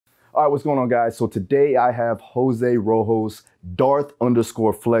All right, what's going on, guys? So today I have Jose Rojas,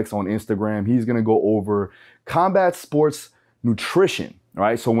 Darth_flex on Instagram. He's gonna go over combat sports nutrition, all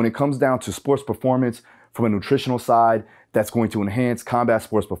right? So when it comes down to sports performance from a nutritional side, that's going to enhance combat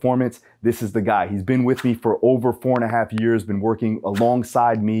sports performance, this is the guy. He's been with me for over 4.5 years, been working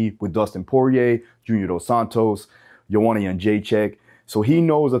alongside me with Dustin Poirier, Junior Dos Santos, Joanna Jedrzejczyk. So he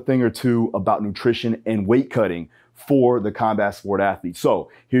knows a thing or two about nutrition and weight cutting for the combat sport athlete.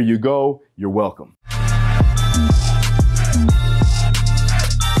 So here you go, you're welcome.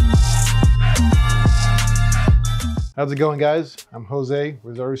 How's it going, guys? I'm Jose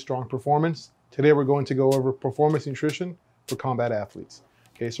with Daru Strong Performance. Today we're going to go over performance nutrition for combat athletes.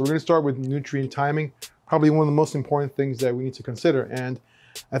 Okay, so we're going to start with nutrient timing, probably one of the most important things that we need to consider. And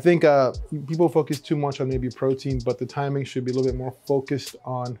I think people focus too much on maybe protein, but the timing should be a little bit more focused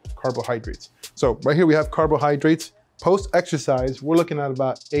on carbohydrates. So right here we have carbohydrates. Post-exercise, we're looking at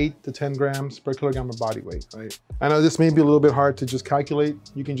about 8 to 10 grams per kilogram of body weight, right? I know this may be a little bit hard to just calculate.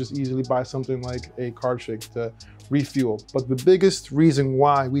 You can just easily buy something like a carb shake to refuel. But the biggest reason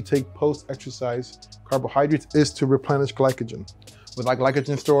why we take post-exercise carbohydrates is to replenish glycogen. Without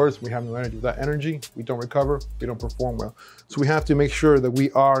glycogen stores, we have no energy. Without energy, we don't recover, we don't perform well. So we have to make sure that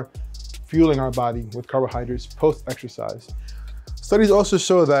we are fueling our body with carbohydrates post-exercise. Studies also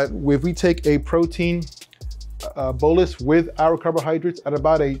show that if we take a protein bolus with our carbohydrates at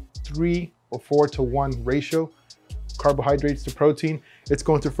about a 3 or 4 to 1 ratio, carbohydrates to protein, it's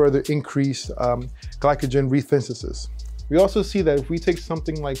going to further increase glycogen resynthesis. We also see that if we take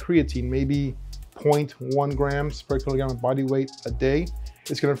something like creatine, maybe 0.1 grams per kilogram of body weight a day,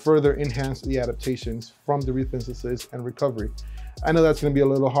 it's going to further enhance the adaptations from the resynthesis and recovery. I know that's going to be a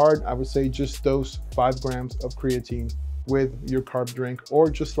little hard. I would say just dose 5 grams of creatine with your carb drink or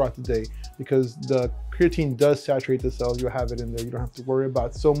just throughout the day, because the creatine does saturate the cells. You'll have it in there. You don't have to worry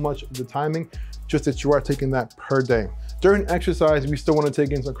about so much of the timing, just that you are taking that per day. During exercise, we still want to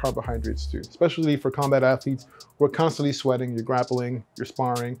take in some carbohydrates too, especially for combat athletes. We're constantly sweating, you're grappling, you're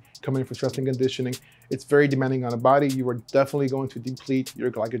sparring, coming for strength and conditioning. It's very demanding on the body. You are definitely going to deplete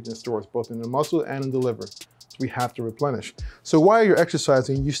your glycogen stores, both in the muscle and in the liver. So we have to replenish. So while you're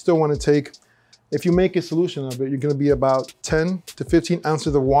exercising, you still want to take, if you make a solution of it, you're going to be about 10 to 15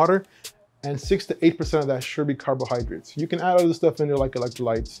 ounces of water, and 6 to 8% of that should be carbohydrates. You can add other stuff in there like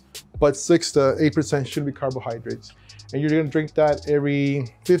electrolytes, but 6 to 8% should be carbohydrates. And you're going to drink that every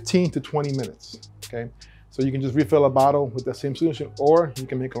 15 to 20 minutes, okay? So you can just refill a bottle with that same solution, or you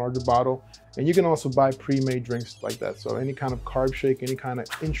can make a larger bottle. And you can also buy pre-made drinks like that. So any kind of carb shake, any kind of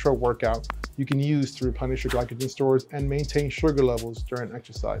intra workout, you can use to replenish your glycogen stores and maintain sugar levels during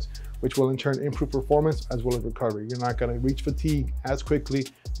exercise, which will in turn improve performance as well as recovery. You're not going to reach fatigue as quickly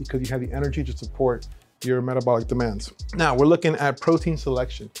because you have the energy to support your metabolic demands. Now we're looking at protein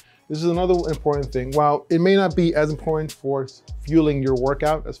selection. This is another important thing. While it may not be as important for fueling your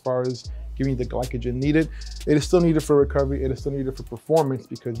workout as far as giving you the glycogen needed, it is still needed for recovery, it is still needed for performance,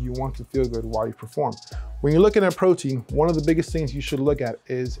 because you want to feel good while you perform. When you're looking at protein, one of the biggest things you should look at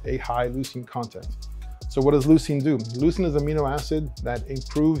is a high leucine content. So what does leucine do? Leucine is an amino acid that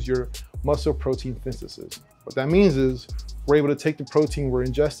improves your muscle protein synthesis. What that means is we're able to take the protein we're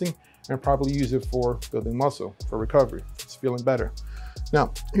ingesting and properly use it for building muscle, for recovery. It's feeling better.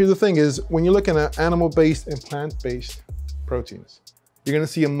 Now, here's the thing is, when you're looking at animal-based and plant-based proteins, you're gonna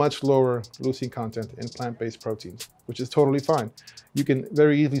see a much lower leucine content in plant-based proteins, which is totally fine. You can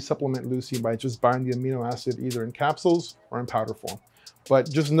very easily supplement leucine by just buying the amino acid either in capsules or in powder form.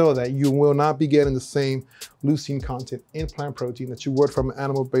 But just know that you will not be getting the same leucine content in plant protein that you would from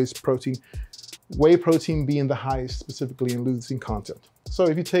animal-based protein, whey protein being the highest specifically in leucine content. So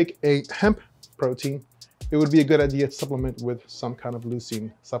if you take a hemp protein, it would be a good idea to supplement with some kind of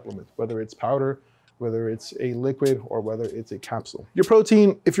leucine supplement, whether it's powder, whether it's a liquid, or whether it's a capsule. Your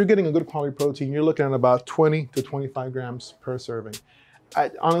protein, if you're getting a good quality protein, you're looking at about 20 to 25 grams per serving.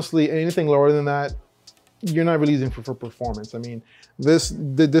 Honestly, anything lower than that, you're not really using for performance. I mean, this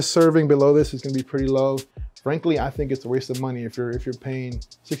serving below this is gonna be pretty low. Frankly, I think it's a waste of money if you're paying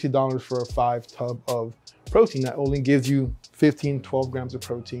 $60 for a 5 tub of protein that only gives you 15, 12 grams of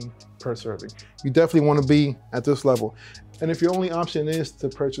protein per serving. You definitely want to be at this level. And if your only option is to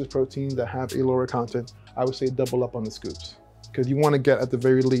purchase protein that have a lower content, I would say double up on the scoops, because you want to get at the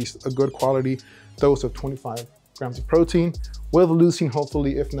very least a good quality dose of 25 grams of protein with leucine,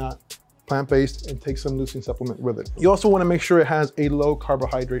 hopefully, if not plant-based, and take some leucine supplement with it. You also want to make sure it has a low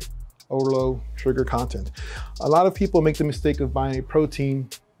carbohydrate or low sugar content. A lot of people make the mistake of buying a protein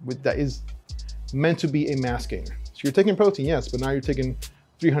that is meant to be a mass gainer. So you're taking protein, yes, but now you're taking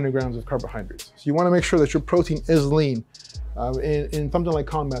 300 grams of carbohydrates. So you want to make sure that your protein is lean. In something like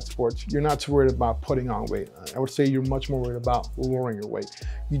combat sports, you're not too worried about putting on weight. I would say you're much more worried about lowering your weight.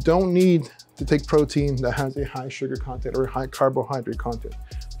 You don't need to take protein that has a high sugar content or high carbohydrate content,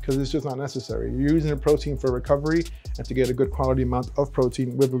 because it's just not necessary. You're using the protein for recovery and to get a good quality amount of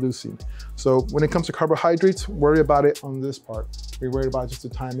protein with the leucine. So when it comes to carbohydrates, worry about it on this part. We're worried about just the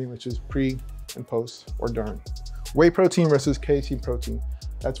timing, which is pre and post or during. Whey protein versus casein protein.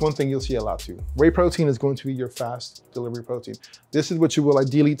 That's one thing you'll see a lot too. Whey protein is going to be your fast delivery protein. This is what you will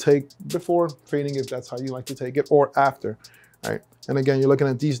ideally take before training, if that's how you like to take it, or after, right? And again, you're looking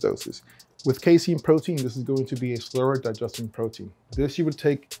at these doses. With casein protein, this is going to be a slower digesting protein. This you would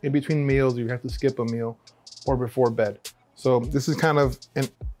take in between meals, you have to skip a meal, or before bed. So this is kind of an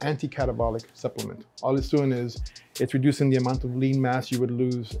anti-catabolic supplement. All it's doing is it's reducing the amount of lean mass you would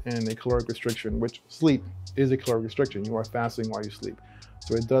lose in a caloric restriction, which sleep is a caloric restriction. You are fasting while you sleep.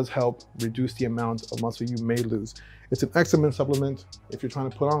 So it does help reduce the amount of muscle you may lose. It's an excellent supplement if you're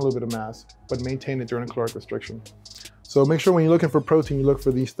trying to put on a little bit of mass, but maintain it during a caloric restriction. So make sure when you're looking for protein, you look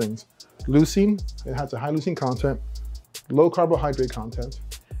for these things. Leucine, it has a high leucine content, low carbohydrate content.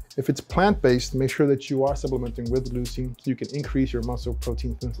 If it's plant-based, make sure that you are supplementing with leucine so you can increase your muscle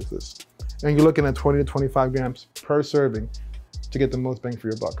protein synthesis. And you're looking at 20 to 25 grams per serving to get the most bang for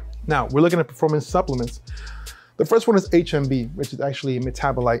your buck. Now, we're looking at performance supplements. The first one is HMB, which is actually a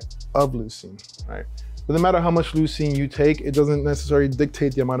metabolite of leucine, right? Doesn't matter how much leucine you take, it doesn't necessarily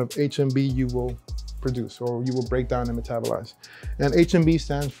dictate the amount of HMB you will produce or you will break down and metabolize. And HMB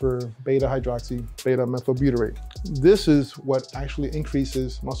stands for beta hydroxy beta methylbutyrate. This is what actually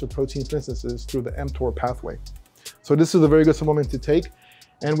increases muscle protein synthesis through the mTOR pathway. So this is a very good supplement to take.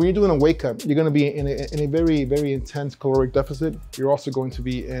 And when you're doing a weight cut, you're going to be in a very, very intense caloric deficit. You're also going to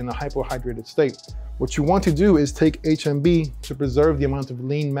be in a hypohydrated state. What you want to do is take HMB to preserve the amount of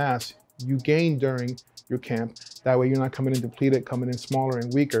lean mass you gain during your camp. That way you're not coming in depleted, coming in smaller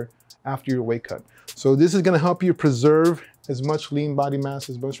and weaker after your weight cut. So this is going to help you preserve as much lean body mass,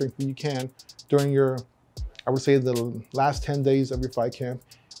 as much strength as you can during your, I would say, the last 10 days of your fight camp.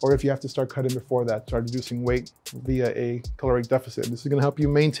 Or if you have to start cutting before that, start reducing weight via a caloric deficit. This is going to help you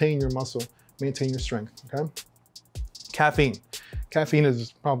maintain your muscle, maintain your strength, okay? Caffeine. Caffeine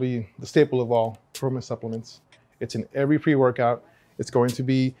is probably the staple of all performance supplements. It's in every pre-workout. It's going to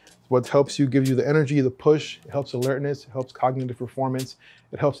be what helps you, give you the energy, the push. It helps alertness, it helps cognitive performance.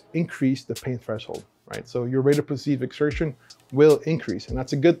 It helps increase the pain threshold, right? So your rate of perceived exertion will increase, and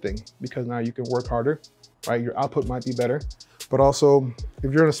that's a good thing because now you can work harder, right? Your output might be better, but also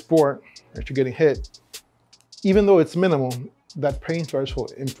if you're in a sport that you're getting hit, even though it's minimal, that pain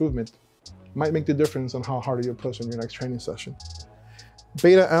threshold improvement might make the difference on how hard you push on your next training session.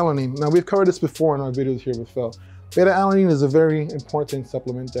 Beta-alanine. Now we've covered this before in our videos here with Phil. Beta-alanine is a very important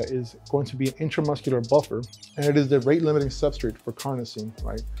supplement that is going to be an intramuscular buffer, and it is the rate-limiting substrate for carnosine,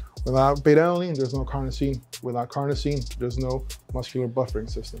 right? Without beta-alanine, there's no carnosine. Without carnosine, there's no muscular buffering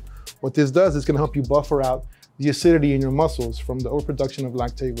system. What this does is going to help you buffer out the acidity in your muscles from the overproduction of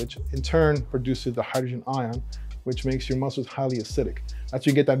lactate, which in turn produces the hydrogen ion, which makes your muscles highly acidic. That's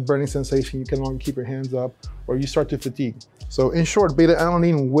when you get that burning sensation, you can no longer keep your hands up, or you start to fatigue. So in short,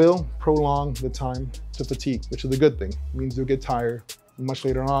 beta-alanine will prolong the time to fatigue, which is a good thing. It means you'll get tired much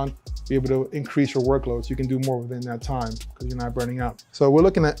later on, be able to increase your workload so you can do more within that time because you're not burning out. So we're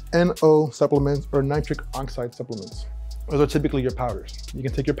looking at NO supplements or nitric oxide supplements. Those are typically your powders. You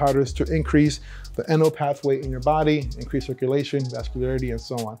can take your powders to increase the NO pathway in your body, increase circulation, vascularity, and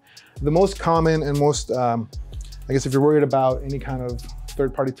so on. The most common and most, I guess if you're worried about any kind of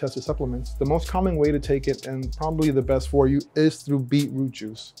third-party tested supplements, the most common way to take it and probably the best for you is through beetroot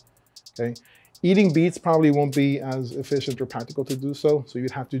juice, okay? Eating beets probably won't be as efficient or practical to do so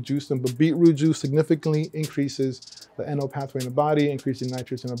you'd have to juice them, but beetroot juice significantly increases the NO pathway in the body, increasing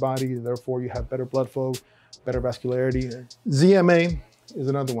nitrates in the body, therefore you have better blood flow, better vascularity. ZMA is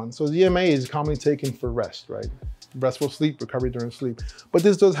another one. So ZMA is commonly taken for rest, right? Restful sleep, recovery during sleep. But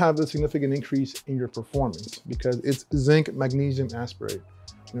this does have a significant increase in your performance because it's zinc magnesium aspartate.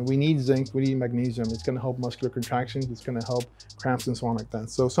 You know, we need zinc, we need magnesium. It's going to help muscular contractions. It's going to help cramps and so on like that.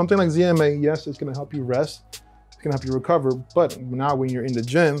 So something like ZMA, yes, it's going to help you rest. It's going to help you recover. But now when you're in the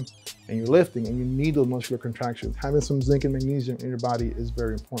gym and you're lifting and you need those muscular contractions, having some zinc and magnesium in your body is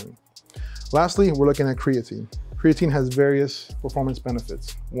very important. Lastly, we're looking at creatine. Creatine has various performance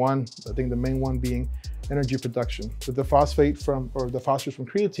benefits. One, I think the main one being energy production. With the phosphorus from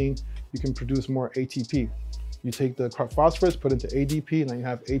creatine, you can produce more ATP. You take the phosphorus, put it into ADP, and then you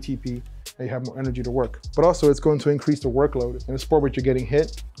have ATP, and you have more energy to work. But also it's going to increase the workload. In a sport where you're getting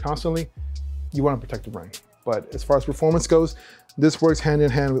hit constantly, you want to protect the brain. But as far as performance goes, this works hand in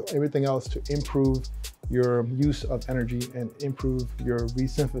hand with everything else to improve your use of energy and improve your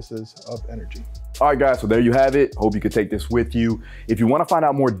resynthesis of energy. All right, guys, so there you have it. Hope you could take this with you. If you want to find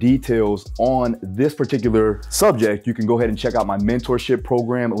out more details on this particular subject, you can go ahead and check out my mentorship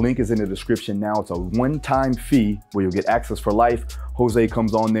program. Link is in the description now. It's a one-time fee where you'll get access for life. Jose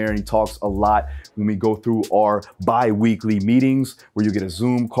comes on there and he talks a lot when we go through our bi-weekly meetings where you get a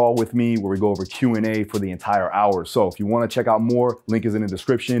Zoom call with me where we go over Q&A for the entire hour. So if you want to check out more, link is in the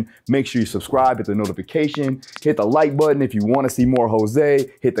description. Make sure you subscribe, hit the notification, hit the like button if you want to see more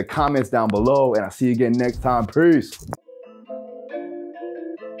Jose, hit the comments down below, and I'll see you again next time. Peace.